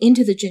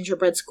 into the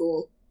gingerbread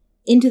school,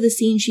 into the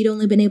scene she'd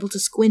only been able to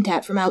squint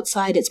at from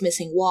outside its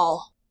missing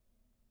wall.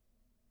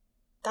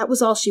 That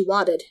was all she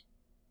wanted.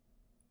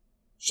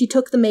 She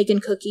took the Megan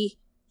cookie,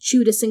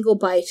 chewed a single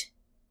bite,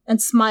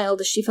 and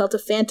smiled as she felt a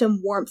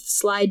phantom warmth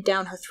slide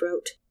down her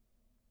throat.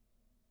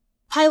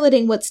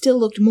 Piloting what still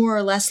looked more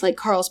or less like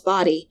Carl's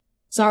body,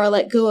 Zara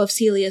let go of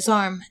Celia's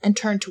arm and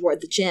turned toward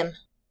the gym.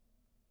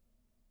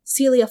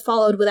 Celia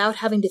followed without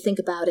having to think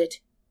about it,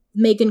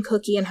 the Megan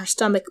cookie in her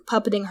stomach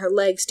puppeting her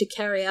legs to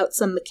carry out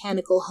some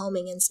mechanical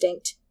homing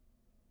instinct.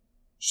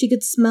 She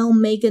could smell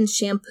Megan's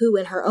shampoo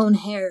in her own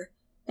hair,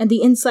 and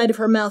the inside of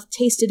her mouth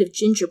tasted of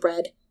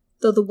gingerbread,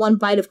 though the one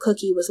bite of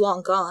cookie was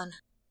long gone.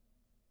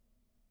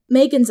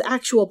 Megan's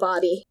actual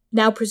body,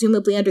 now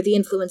presumably under the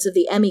influence of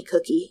the Emmy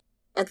cookie,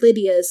 and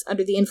Lydia's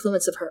under the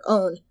influence of her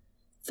own,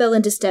 fell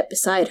into step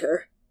beside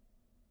her.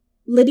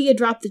 Lydia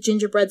dropped the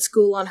gingerbread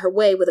school on her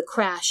way with a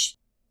crash.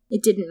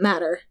 It didn't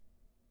matter.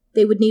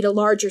 They would need a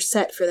larger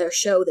set for their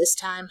show this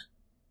time.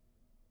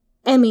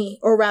 Emmy,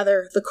 or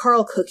rather, the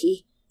Carl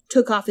cookie,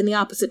 took off in the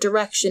opposite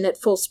direction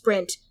at full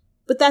sprint,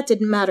 but that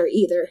didn't matter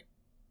either.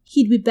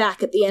 He'd be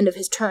back at the end of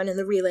his turn in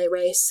the relay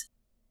race.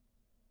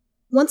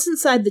 Once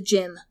inside the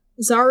gym,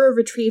 Zara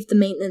retrieved the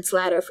maintenance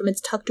ladder from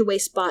its tucked-away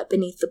spot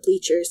beneath the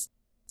bleachers,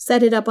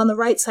 set it up on the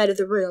right side of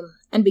the room,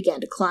 and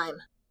began to climb.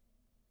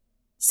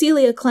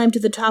 Celia climbed to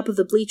the top of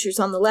the bleachers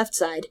on the left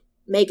side,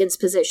 Megan's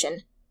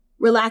position,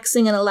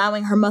 relaxing and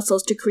allowing her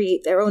muscles to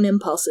create their own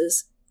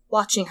impulses,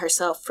 watching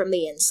herself from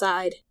the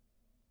inside.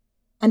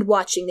 And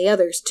watching the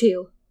others,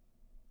 too.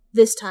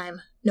 This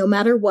time, no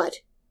matter what,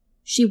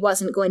 she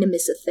wasn't going to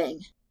miss a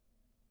thing.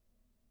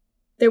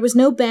 There was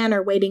no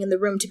banner waiting in the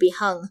room to be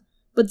hung,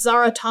 but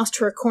Zara tossed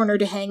her a corner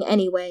to hang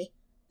anyway,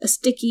 a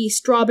sticky,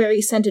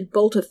 strawberry-scented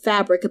bolt of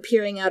fabric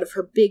appearing out of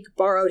her big,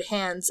 borrowed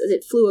hands as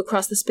it flew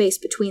across the space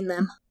between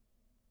them.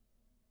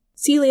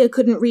 Celia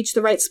couldn't reach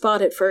the right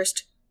spot at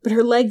first, but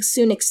her legs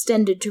soon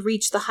extended to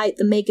reach the height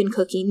the Megan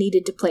cookie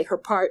needed to play her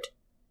part.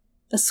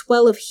 A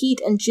swell of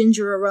heat and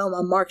ginger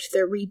aroma marked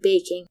their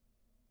rebaking.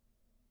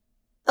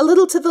 "A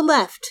little to the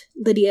left,"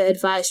 Lydia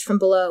advised from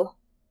below.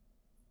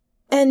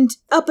 "And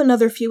up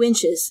another few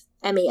inches,"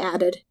 Emmy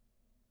added.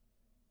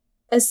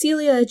 As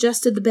Celia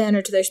adjusted the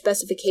banner to their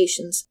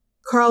specifications,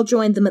 Carl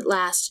joined them at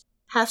last,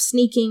 half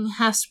sneaking,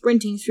 half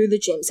sprinting through the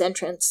gym's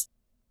entrance,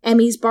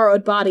 Emmy's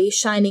borrowed body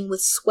shining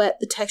with sweat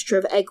the texture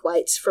of egg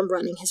whites from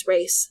running his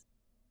race.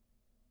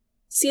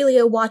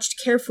 Celia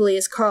watched carefully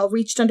as Carl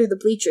reached under the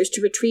bleachers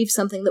to retrieve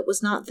something that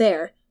was not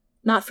there,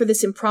 not for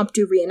this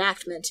impromptu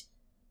reenactment,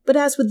 but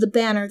as with the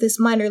banner, this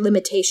minor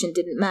limitation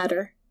didn't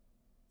matter.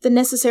 The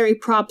necessary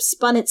prop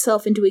spun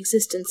itself into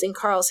existence in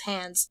Carl's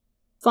hands,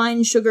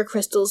 fine sugar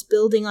crystals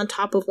building on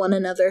top of one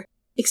another,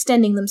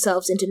 extending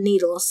themselves into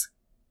needles.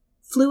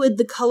 Fluid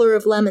the color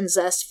of lemon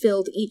zest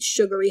filled each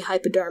sugary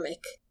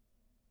hypodermic.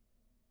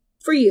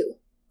 "For you,"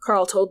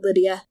 Carl told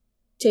Lydia,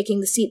 taking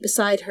the seat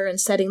beside her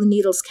and setting the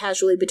needles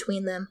casually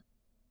between them.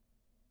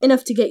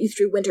 "Enough to get you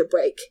through winter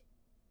break."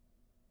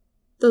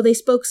 Though they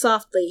spoke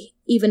softly,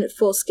 even at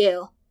full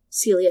scale,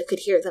 Celia could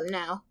hear them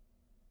now.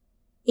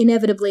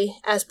 Inevitably,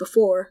 as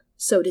before,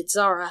 so did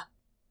Zara.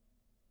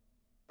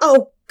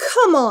 "Oh,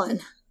 come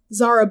on!"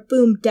 Zara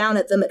boomed down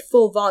at them at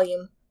full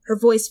volume, her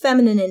voice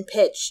feminine in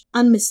pitch,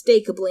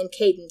 unmistakable in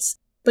cadence,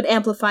 but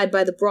amplified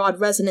by the broad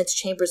resonance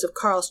chambers of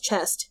Carl's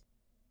chest.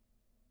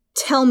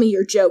 "Tell me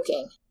you're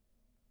joking."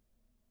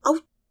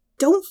 "Oh,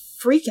 don't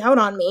freak out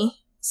on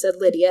me," said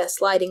Lydia,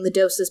 sliding the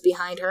doses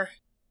behind her.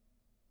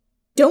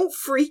 "Don't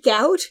freak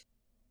out?"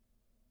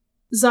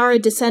 Zara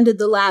descended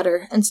the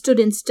ladder and stood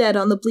instead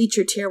on the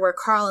bleacher tier where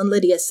Carl and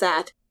Lydia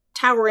sat,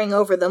 towering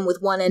over them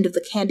with one end of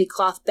the candy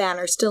cloth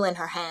banner still in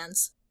her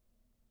hands.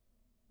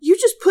 "You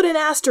just put an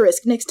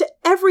asterisk next to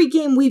every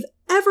game we've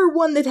ever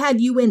won that had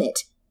you in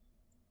it.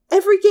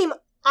 Every game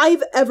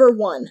I've ever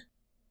won."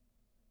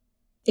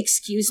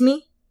 "Excuse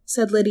me?"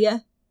 said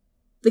Lydia.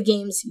 "The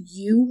games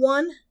you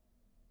won?"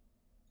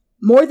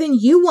 "More than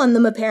you won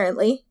them,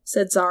 apparently,"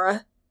 said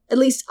Zara. "At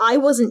least I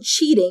wasn't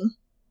cheating."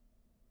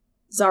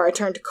 Zara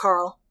turned to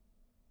Carl.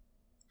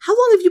 "How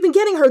long have you been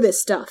getting her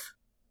this stuff?"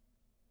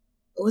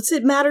 "What's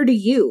it matter to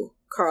you?"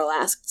 Carl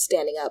asked,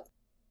 standing up.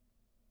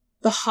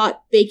 The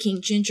hot,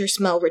 baking ginger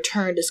smell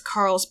returned as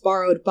Carl's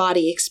borrowed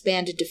body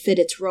expanded to fit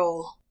its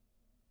role.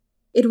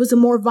 It was a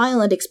more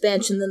violent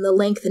expansion than the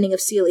lengthening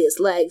of Celia's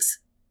legs.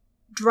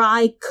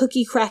 Dry,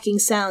 cookie-cracking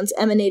sounds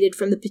emanated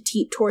from the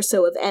petite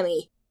torso of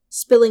Emmy,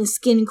 spilling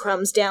skin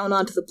crumbs down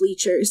onto the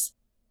bleachers.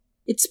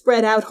 It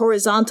spread out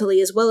horizontally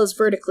as well as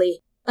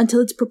vertically, until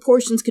its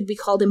proportions could be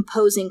called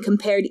imposing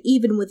compared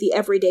even with the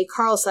everyday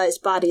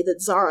Carl-sized body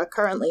that Zara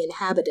currently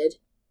inhabited.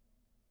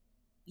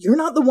 "You're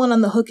not the one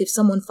on the hook if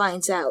someone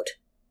finds out,"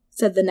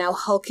 said the now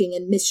hulking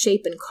and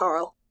misshapen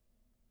Carl.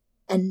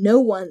 "And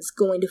no one's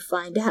going to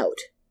find out,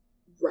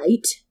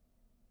 right?"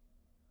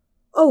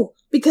 "Oh,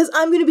 because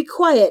I'm going to be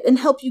quiet and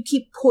help you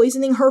keep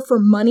poisoning her for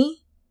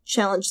money?"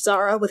 challenged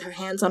Zara with her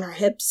hands on her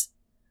hips.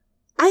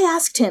 "I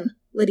asked him,"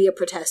 Lydia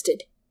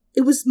protested.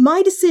 "It was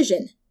my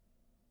decision."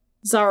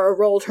 Zara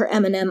rolled her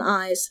M&M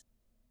eyes.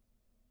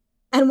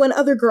 "And when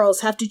other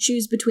girls have to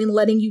choose between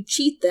letting you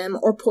cheat them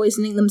or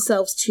poisoning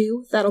themselves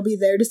too, that'll be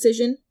their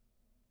decision?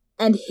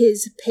 And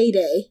his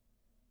payday."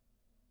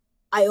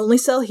 "I only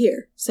sell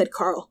here," said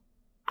Carl.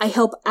 "I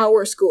help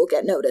our school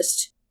get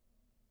noticed."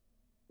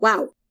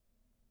 "Wow."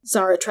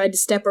 Zara tried to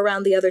step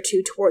around the other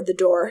two toward the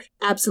door,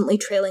 absently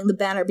trailing the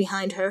banner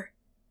behind her.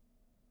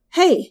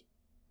 "Hey!"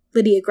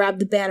 Lydia grabbed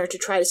the banner to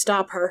try to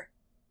stop her.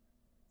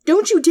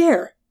 "Don't you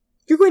dare!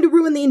 You're going to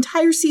ruin the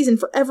entire season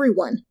for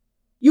everyone.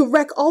 You'll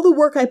wreck all the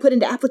work I put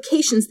into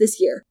applications this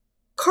year.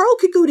 Carl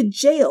could go to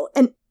jail,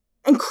 and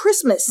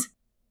Christmas.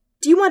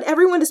 Do you want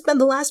everyone to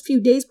spend the last few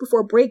days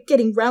before break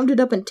getting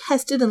rounded up and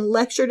tested and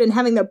lectured and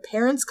having their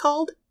parents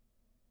called?"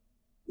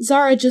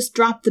 Zara just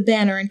dropped the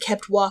banner and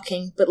kept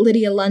walking, but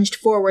Lydia lunged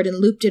forward and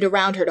looped it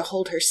around her to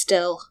hold her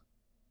still.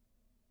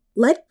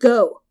 "Let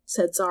go,"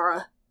 said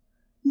Zara.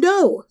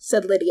 "No,"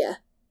 said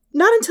Lydia.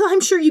 "Not until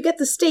I'm sure you get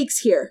the stakes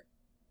here."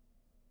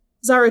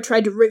 Zara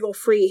tried to wriggle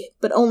free,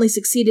 but only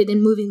succeeded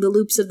in moving the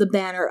loops of the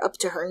banner up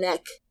to her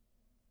neck.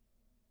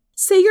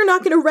 "Say you're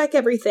not going to wreck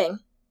everything,"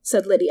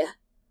 said Lydia.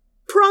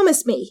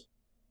 "Promise me."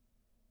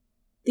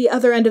 The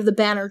other end of the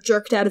banner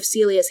jerked out of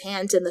Celia's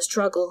hands in the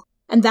struggle,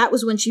 and that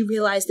was when she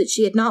realized that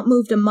she had not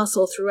moved a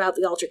muscle throughout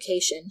the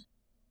altercation.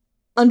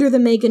 Under the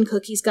Megan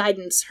cookie's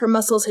guidance, her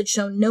muscles had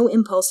shown no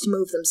impulse to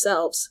move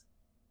themselves.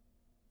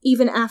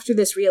 Even after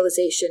this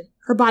realization,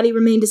 her body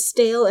remained as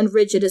stale and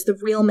rigid as the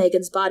real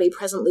Megan's body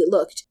presently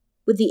looked,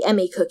 with the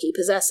Emmy cookie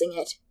possessing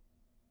it.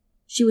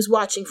 She was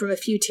watching from a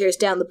few tiers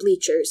down the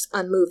bleachers,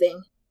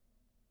 unmoving.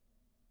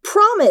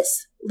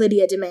 "Promise!"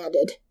 Lydia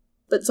demanded,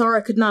 but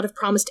Zara could not have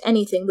promised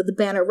anything with the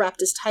banner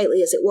wrapped as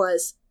tightly as it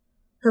was.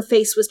 Her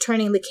face was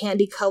turning the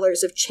candy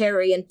colors of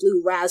cherry and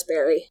blue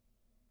raspberry.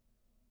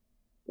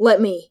 "Let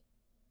me."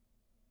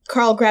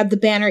 Carl grabbed the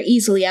banner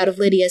easily out of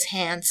Lydia's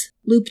hands,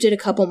 looped it a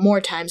couple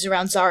more times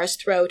around Zara's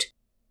throat,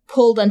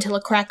 pulled until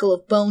a crackle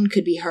of bone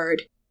could be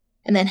heard,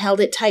 and then held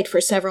it tight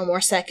for several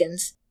more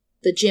seconds,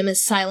 the gym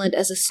as silent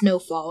as a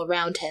snowfall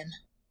around him.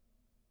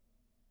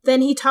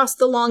 Then he tossed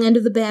the long end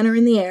of the banner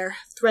in the air,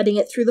 threading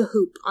it through the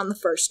hoop on the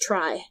first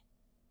try.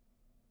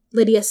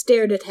 Lydia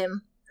stared at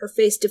him, her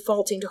face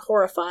defaulting to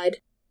horrified,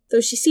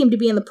 though she seemed to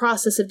be in the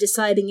process of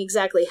deciding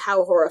exactly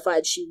how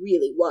horrified she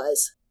really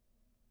was.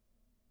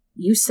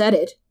 "You said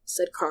it,"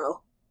 said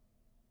Carl.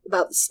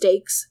 "About the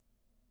stakes."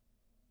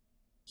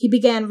 He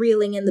began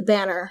reeling in the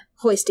banner,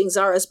 hoisting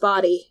Zara's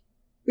body,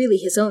 really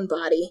his own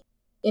body,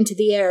 into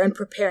the air and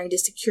preparing to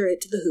secure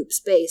it to the hoop's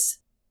base.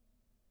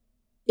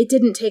 It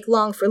didn't take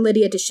long for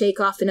Lydia to shake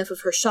off enough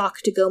of her shock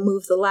to go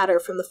move the ladder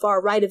from the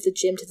far right of the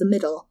gym to the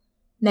middle,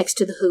 next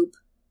to the hoop,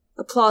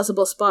 a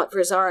plausible spot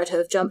for Zara to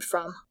have jumped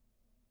from.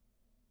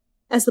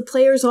 As the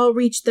players all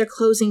reached their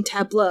closing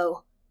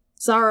tableau,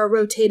 Zara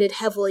rotated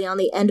heavily on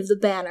the end of the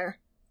banner,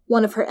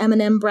 one of her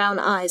M&M brown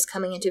eyes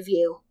coming into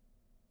view.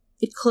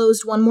 It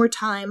closed one more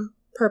time,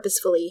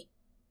 purposefully,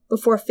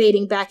 before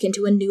fading back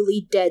into a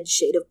newly dead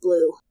shade of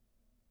blue.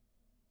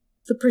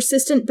 The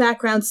persistent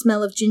background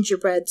smell of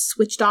gingerbread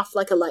switched off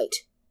like a light.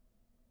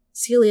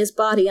 Celia's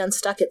body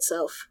unstuck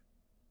itself.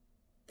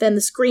 Then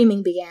the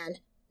screaming began,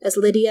 as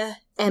Lydia,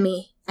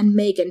 Emmy, and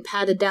Megan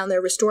patted down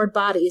their restored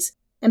bodies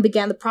and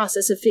began the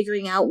process of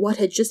figuring out what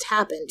had just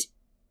happened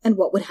and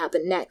what would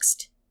happen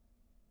next.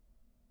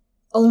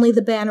 Only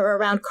the banner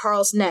around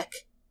Carl's neck,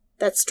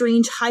 that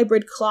strange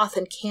hybrid cloth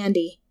and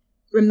candy,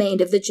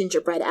 remained of the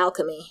gingerbread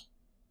alchemy.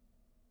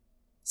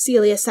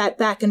 Celia sat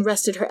back and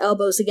rested her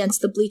elbows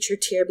against the bleacher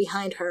tier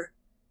behind her,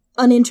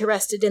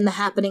 uninterested in the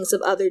happenings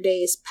of other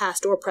days,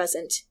 past or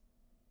present.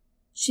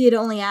 She had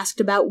only asked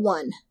about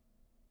one,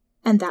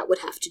 and that would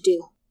have to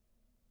do.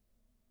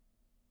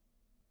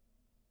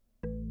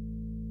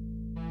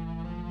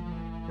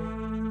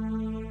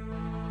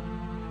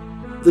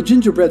 The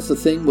Gingerbread's the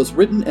Thing was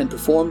written and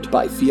performed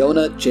by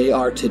Fiona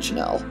J.R.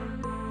 Tichenel.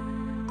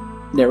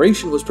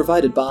 Narration was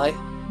provided by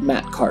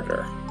Matt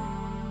Carter.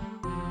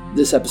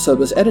 This episode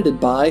was edited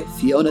by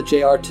Fiona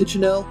J.R.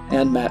 Tichenel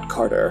and Matt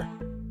Carter.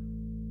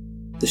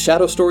 The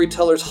Shadow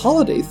Storyteller's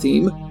holiday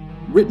theme,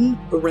 written,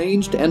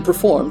 arranged, and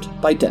performed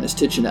by Dennis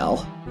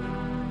Tichenel.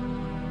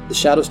 The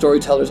Shadow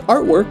Storyteller's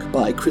artwork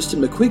by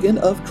Kristen McQuiggan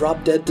of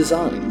Drop Dead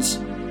Designs.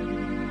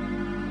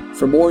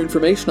 For more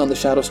information on the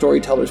Shadow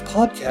Storytellers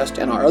podcast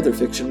and our other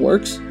fiction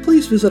works,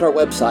 please visit our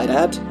website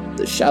at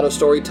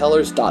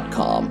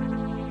theshadowstorytellers.com.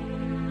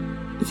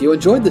 If you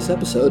enjoyed this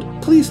episode,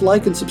 please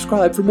like and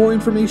subscribe for more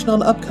information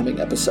on upcoming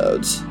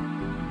episodes.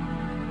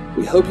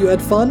 We hope you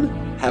had fun,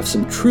 have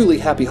some truly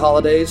happy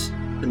holidays,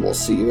 and we'll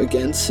see you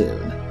again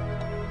soon.